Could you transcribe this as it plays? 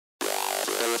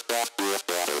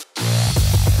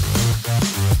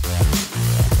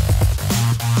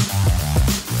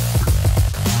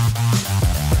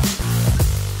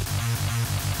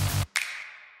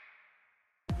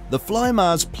The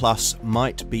FlyMars Plus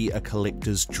might be a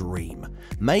collector's dream.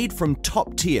 Made from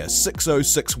top-tier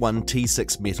 6061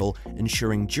 T6 metal,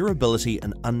 ensuring durability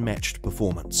and unmatched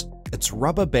performance. Its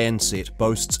rubber band set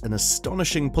boasts an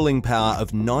astonishing pulling power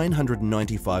of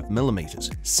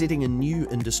 995mm, setting a new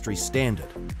industry standard.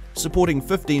 Supporting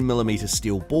 15mm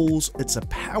steel balls, it's a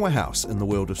powerhouse in the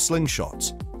world of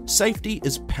slingshots. Safety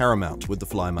is paramount with the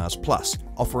FlyMars Plus,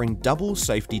 offering double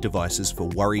safety devices for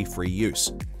worry-free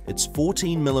use. Its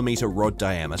 14mm rod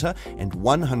diameter and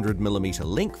 100mm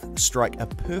length strike a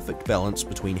perfect balance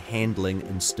between handling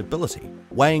and stability.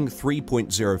 Weighing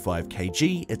 3.05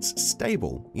 kg, it's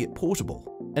stable yet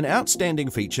portable. An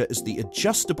outstanding feature is the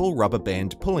adjustable rubber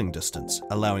band pulling distance,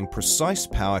 allowing precise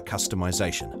power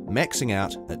customization, maxing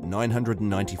out at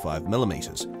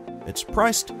 995mm. It's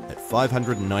priced at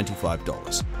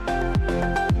 $595.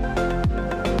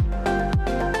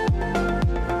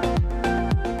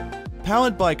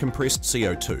 Powered by compressed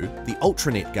CO2, the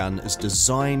Ultranet gun is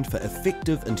designed for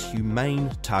effective and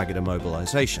humane target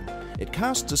immobilization. It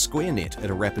casts a square net at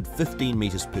a rapid 15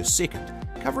 meters per second,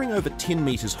 covering over 10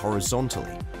 meters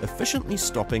horizontally, efficiently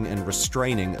stopping and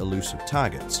restraining elusive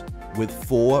targets. With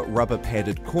 4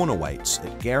 rubber-padded corner weights,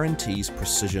 it guarantees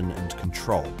precision and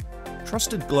control.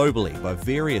 Trusted globally by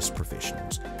various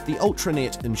professionals, the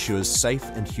Ultranet ensures safe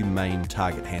and humane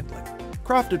target handling.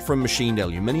 Crafted from machined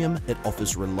aluminium, it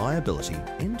offers reliability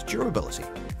and durability.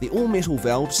 The all-metal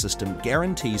valve system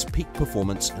guarantees peak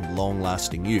performance and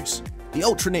long-lasting use. The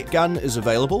Ultranet gun is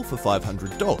available for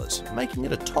 $500, making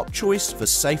it a top choice for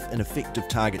safe and effective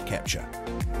target capture.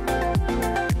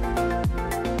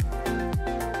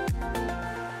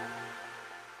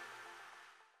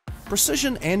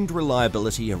 Precision and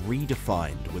reliability are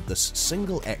redefined with this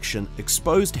single-action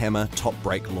exposed hammer top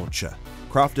brake launcher.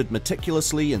 Crafted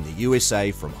meticulously in the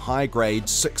USA from high-grade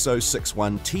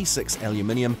 6061 T6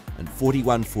 aluminium and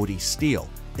 4140 steel,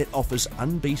 it offers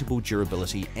unbeatable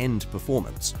durability and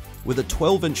performance. With a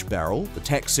 12-inch barrel, the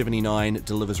TAC-79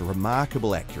 delivers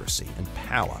remarkable accuracy and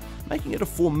power, making it a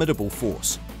formidable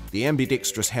force. The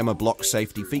ambidextrous hammer block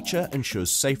safety feature ensures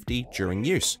safety during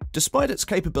use. Despite its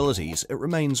capabilities, it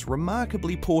remains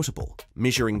remarkably portable,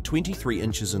 measuring 23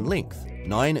 inches in length,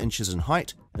 9 inches in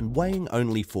height, and weighing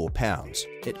only 4 pounds.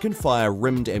 It can fire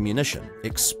rimmed ammunition,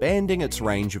 expanding its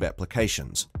range of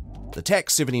applications. The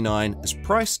TAC-79 is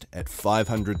priced at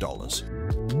 $500.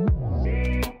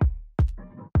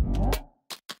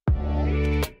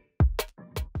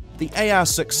 The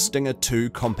AR-6 Stinger II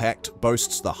Compact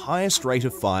boasts the highest rate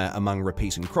of fire among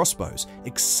repeating crossbows,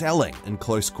 excelling in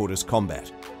close-quarters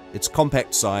combat. Its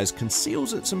compact size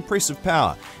conceals its impressive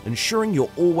power, ensuring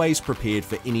you're always prepared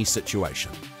for any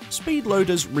situation. Speed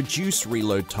loaders reduce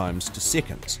reload times to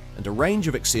seconds, and a range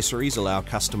of accessories allow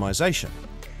customization.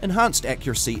 Enhanced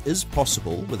accuracy is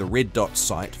possible with a red dot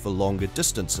sight for longer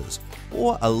distances,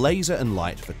 or a laser and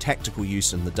light for tactical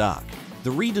use in the dark. The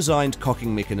redesigned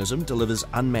cocking mechanism delivers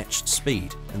unmatched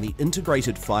speed, and the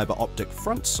integrated fiber optic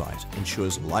front sight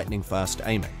ensures lightning-fast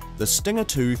aiming. The Stinger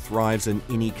II thrives in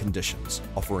any conditions,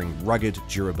 offering rugged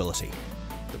durability.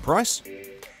 The price?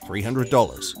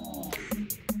 $300.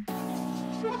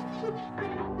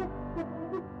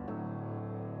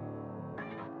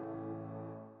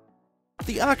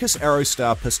 The Arcus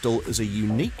Aerostar pistol is a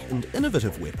unique and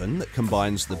innovative weapon that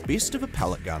combines the best of a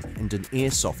pellet gun and an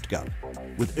airsoft gun.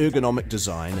 With ergonomic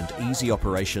design and easy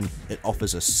operation, it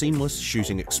offers a seamless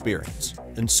shooting experience.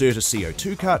 Insert a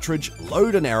CO2 cartridge,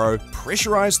 load an arrow,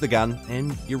 pressurize the gun,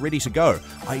 and you're ready to go.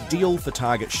 Ideal for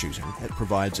target shooting, it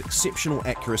provides exceptional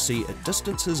accuracy at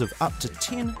distances of up to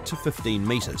 10 to 15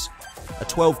 meters. A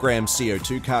 12-gram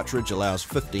CO2 cartridge allows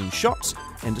 15 shots,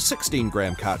 and a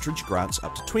 16-gram cartridge grants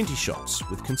up to 20 shots,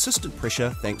 with consistent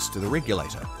pressure thanks to the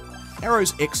regulator.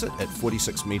 Arrows exit at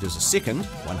 46 meters a second,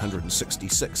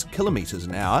 166 kilometers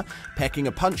an hour, packing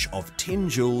a punch of 10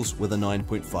 joules with a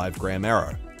 9.5 gram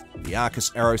arrow. The Arcus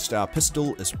Aerostar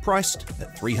pistol is priced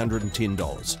at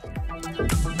 $310.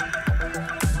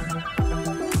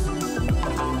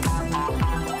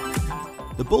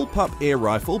 The Bullpup air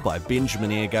rifle by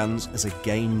Benjamin Air Guns is a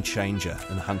game changer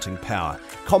in hunting power.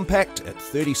 Compact at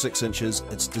 36 inches,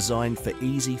 it's designed for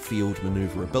easy field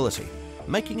maneuverability,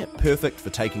 making it perfect for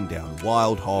taking down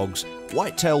wild hogs,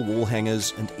 whitetail wall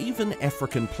hangers, and even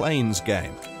African plains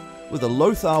game. With a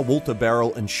Lothar Walther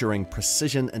barrel ensuring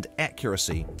precision and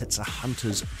accuracy, it's a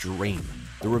hunter's dream.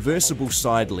 The reversible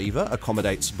side lever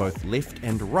accommodates both left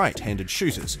and right-handed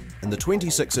shooters, and the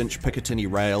 26-inch Picatinny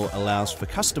rail allows for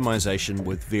customization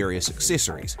with various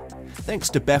accessories.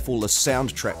 Thanks to baffle-less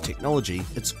sound trap technology,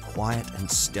 it's quiet and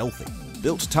stealthy.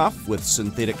 Built tough with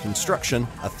synthetic construction,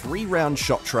 a 3-round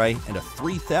shot tray, and a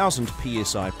 3000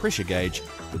 psi pressure gauge,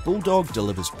 the Bulldog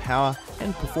delivers power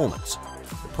and performance.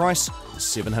 The price is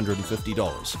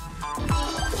 $750.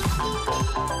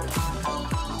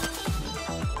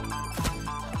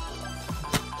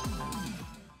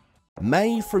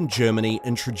 May from Germany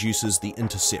introduces the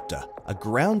Interceptor, a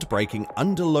groundbreaking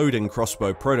underloading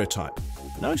crossbow prototype.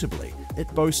 Notably, it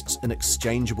boasts an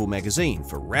exchangeable magazine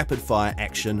for rapid-fire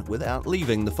action without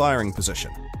leaving the firing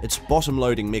position. Its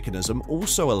bottom-loading mechanism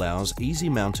also allows easy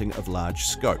mounting of large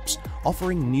scopes,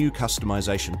 offering new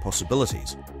customization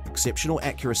possibilities. Exceptional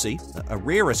accuracy, a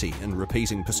rarity in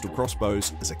repeating pistol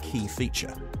crossbows, is a key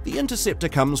feature. The Interceptor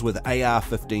comes with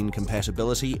AR-15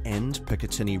 compatibility and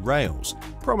Picatinny rails,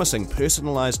 promising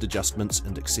personalized adjustments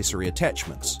and accessory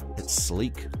attachments. Its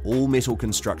sleek, all-metal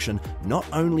construction not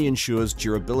only ensures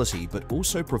durability but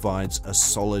also provides a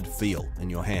solid feel in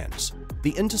your hands.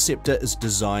 The Interceptor is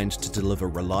designed to deliver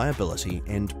reliability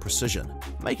and precision,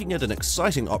 making it an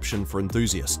exciting option for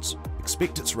enthusiasts.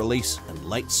 Expect its release in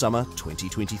late summer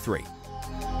 2023.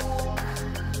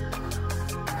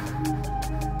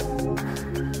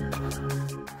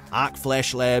 Arc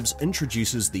Flash Labs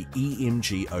introduces the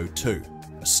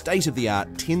EMG-02, a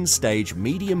state-of-the-art 10-stage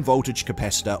medium-voltage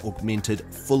capacitor augmented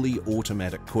fully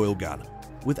automatic coil gun.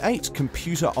 With 8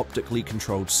 computer-optically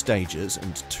controlled stages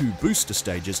and 2 booster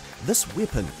stages, this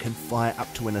weapon can fire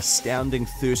up to an astounding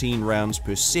 13 rounds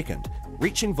per second,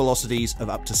 reaching velocities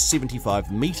of up to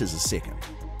 75 meters a second.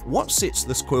 What sets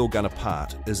this coil gun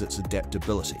apart is its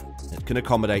adaptability. It can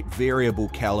accommodate variable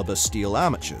caliber steel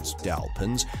armatures, dowel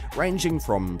pins, ranging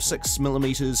from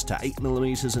 6mm to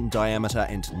 8mm in diameter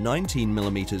and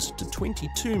 19mm to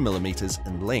 22mm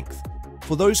in length.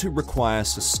 For those who require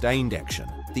sustained action,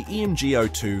 the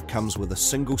EMG-02 comes with a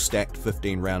single-stacked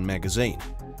 15-round magazine.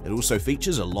 It also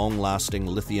features a long-lasting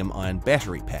lithium-ion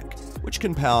battery pack, which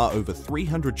can power over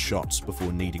 300 shots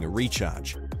before needing a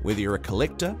recharge. Whether you're a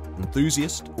collector,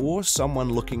 enthusiast, or someone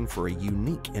looking for a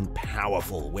unique and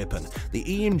powerful weapon, the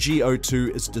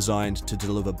EMG-02 is designed to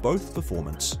deliver both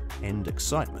performance and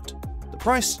excitement. The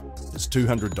price is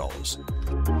 $200.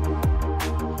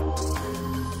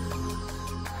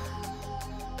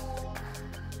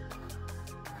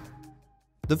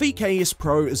 The VKS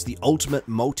Pro is the ultimate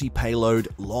multi-payload,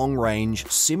 long-range,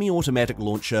 semi-automatic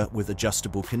launcher with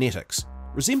adjustable kinetics.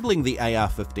 Resembling the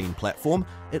AR-15 platform,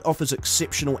 it offers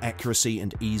exceptional accuracy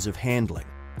and ease of handling.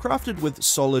 Crafted with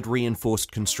solid reinforced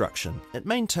construction, it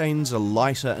maintains a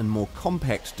lighter and more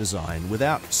compact design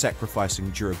without sacrificing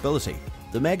durability.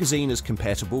 The magazine is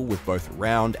compatible with both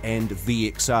round and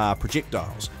VXR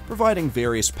projectiles, providing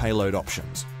various payload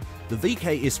options. The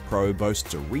VKS Pro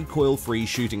boasts a recoil-free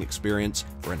shooting experience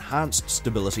for enhanced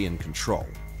stability and control.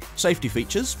 Safety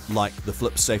features, like the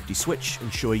flip safety switch,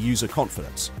 ensure user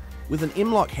confidence. With an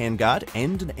M-lock handguard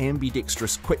and an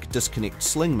ambidextrous quick disconnect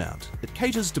sling mount, it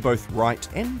caters to both right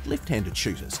and left-handed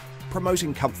shooters,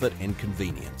 promoting comfort and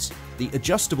convenience. The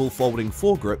adjustable folding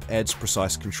foregrip adds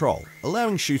precise control,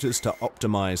 allowing shooters to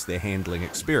optimize their handling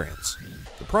experience.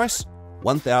 The price?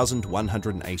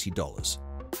 $1,180.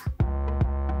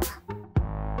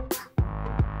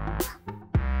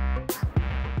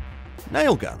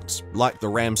 Nail guns, like the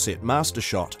Ramset Master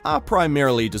Shot, are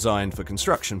primarily designed for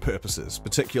construction purposes,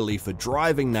 particularly for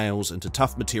driving nails into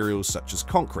tough materials such as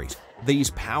concrete.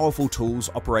 These powerful tools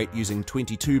operate using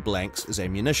 22 blanks as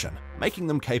ammunition, making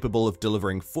them capable of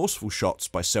delivering forceful shots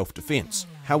by self-defense.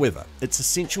 However, it's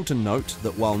essential to note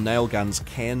that while nail guns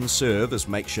can serve as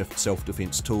makeshift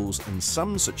self-defense tools in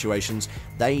some situations,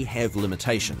 they have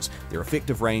limitations. Their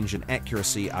effective range and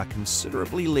accuracy are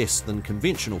considerably less than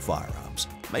conventional firearms,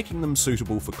 making them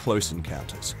suitable for close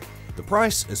encounters. The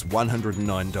price is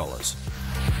 $109.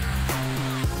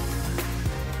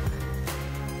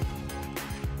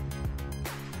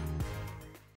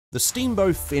 The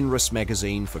Steambow Fenris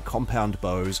magazine for compound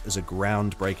bows is a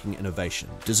groundbreaking innovation,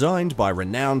 designed by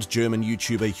renowned German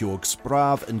YouTuber Jörg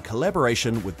Sprav in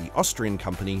collaboration with the Austrian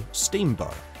company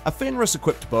Steambow. A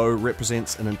Fenris-equipped bow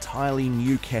represents an entirely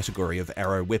new category of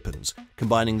arrow weapons,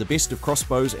 combining the best of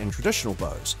crossbows and traditional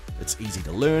bows. It's easy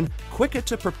to learn, quicker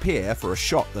to prepare for a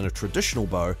shot than a traditional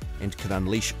bow, and can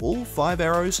unleash all 5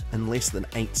 arrows in less than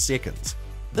 8 seconds.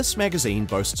 This magazine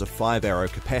boasts a 5-arrow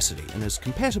capacity and is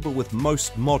compatible with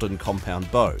most modern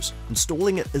compound bows.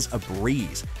 Installing it is a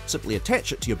breeze. Simply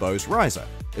attach it to your bow's riser.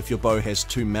 If your bow has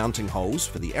 2 mounting holes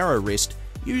for the arrow rest,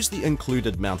 use the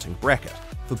included mounting bracket.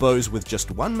 For bows with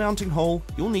just one mounting hole,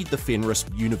 you'll need the Fenris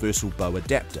Universal Bow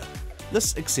Adapter.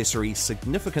 This accessory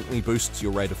significantly boosts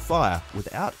your rate of fire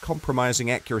without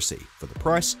compromising accuracy for the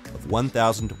price of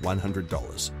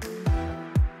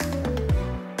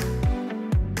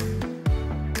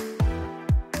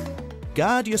 $1,100.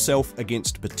 Guard yourself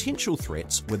against potential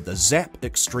threats with the Zap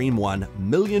Extreme 1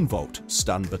 million volt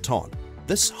stun baton.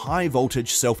 This high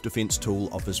voltage self-defense tool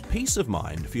offers peace of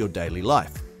mind for your daily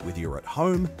life, whether you're at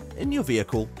home, in your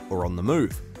vehicle, or on the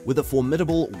move. With a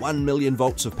formidable 1 million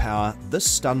volts of power, this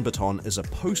stun baton is a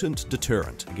potent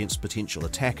deterrent against potential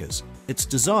attackers. It's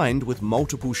designed with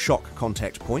multiple shock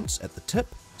contact points at the tip,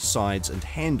 sides, and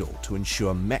handle to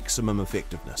ensure maximum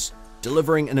effectiveness.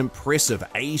 Delivering an impressive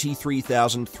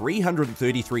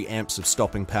 83,333 amps of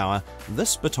stopping power,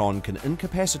 this baton can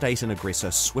incapacitate an aggressor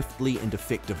swiftly and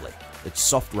effectively. Its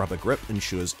soft rubber grip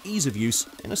ensures ease of use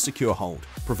and a secure hold,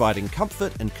 providing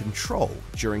comfort and control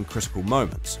during critical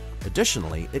moments.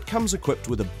 Additionally, it comes equipped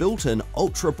with a built-in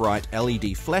ultra-bright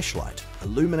LED flashlight,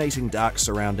 illuminating dark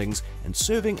surroundings and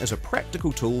serving as a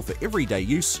practical tool for everyday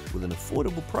use with an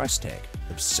affordable price tag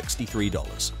of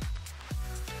 $63.